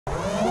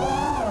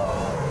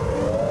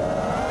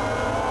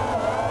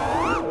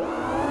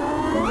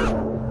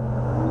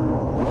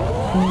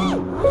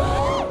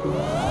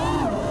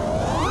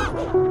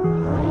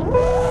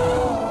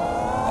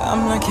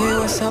like, hey,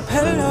 what's up,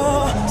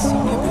 hello.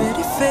 Seen your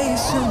pretty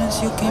face soon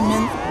as you came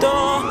in the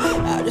door.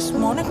 I just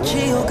wanna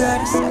chill,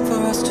 got a sack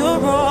for us to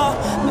roll.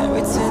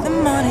 Married to the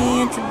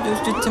money,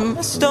 introduced her to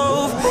my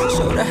stove.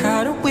 Showed her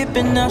how to whip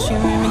and now she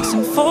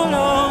remixing for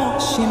low.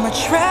 She my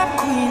trap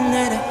queen,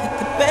 let her hit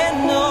the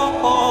band,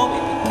 oh. We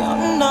be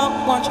counting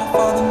up, watch how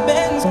far the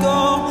bands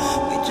go.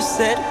 We just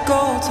let it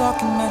go,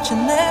 talking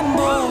matching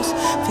Lambos.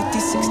 50,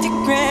 60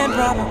 grand,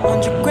 rob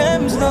 100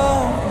 grams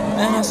though.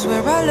 And I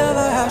swear I love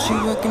her, how she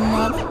working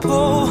on the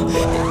pole.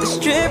 Hit the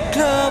strip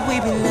club, we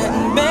be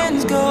letting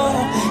bands go.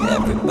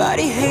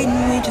 Everybody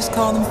hating, we just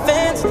call them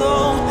fans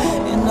though.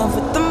 Enough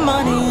with the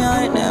money,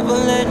 I ain't never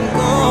letting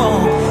go.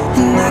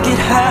 And I get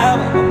high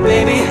with my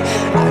baby,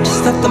 I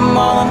just left the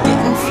mall, I'm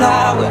getting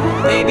fly with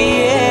my baby,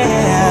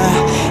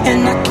 yeah.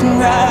 And I can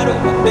ride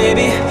with my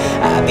baby,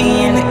 I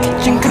be in the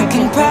kitchen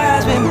cooking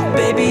pies with my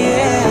baby,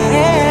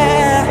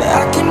 yeah.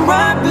 I can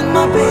ride with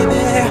my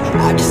baby,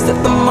 I just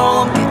left the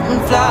mall, I'm getting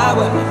fly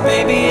with my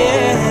baby,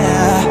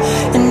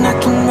 yeah. And I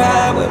can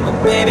ride with my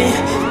baby,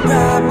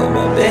 ride with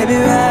my baby,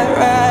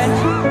 ride.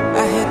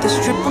 I hit the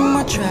strip with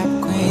my trap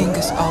queen,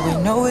 cause all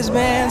we know is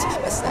bands.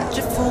 I snatch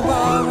a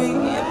Ferrari,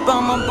 up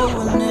on my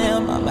boo and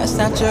him. I might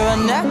snatch her a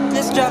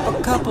necklace, drop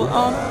a couple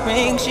on a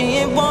ring. She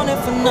ain't want it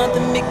for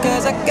nothing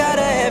because I got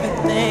her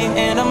everything.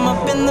 And I'm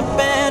up in the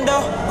band,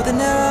 oh, with an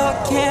arrow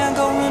I can't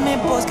go. And me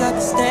boys got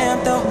the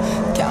stamp though,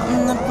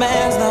 counting the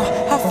bands though.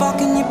 How far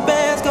can your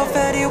bands go?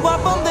 Fatty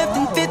up, I'm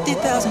lifting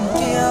 50,000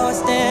 kilo, I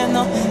stand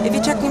though. If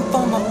you check me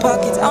for my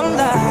pockets, I'm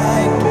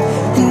like,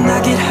 and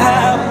I get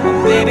high with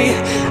my baby,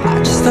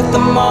 I just left the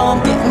mall,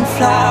 I'm getting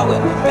fly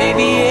with my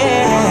baby,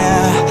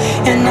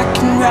 yeah. And I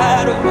can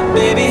ride with my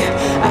baby,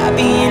 I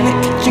be in the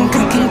kitchen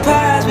cooking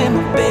pies with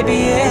my baby,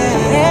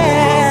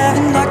 yeah.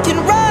 And I can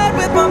ride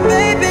with my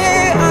baby,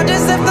 I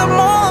just left the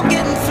mall, I'm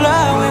getting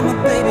fly with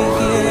my baby,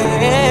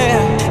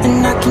 yeah.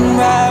 And I can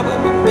ride with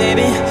my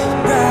baby,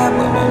 ride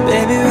with my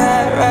baby,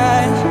 ride.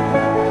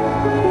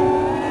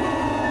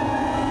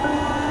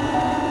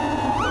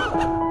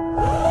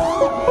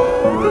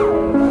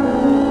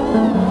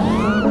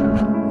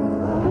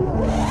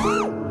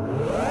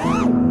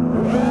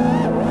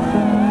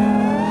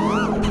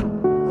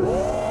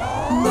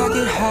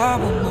 High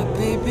with my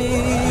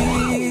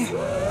baby,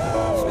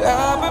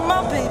 fly with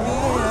my baby,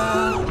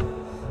 yeah.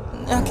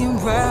 And I can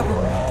ride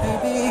with my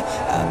baby,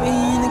 I be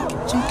in the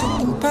kitchen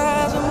cooking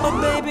pies with my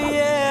baby,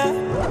 yeah.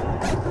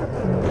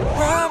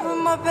 Ride with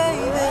my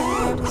baby,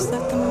 just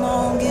let them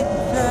all get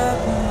fly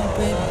with my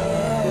baby,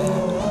 yeah.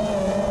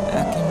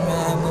 I can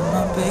ride with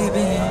my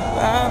baby,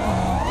 ride with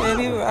my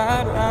baby,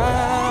 ride.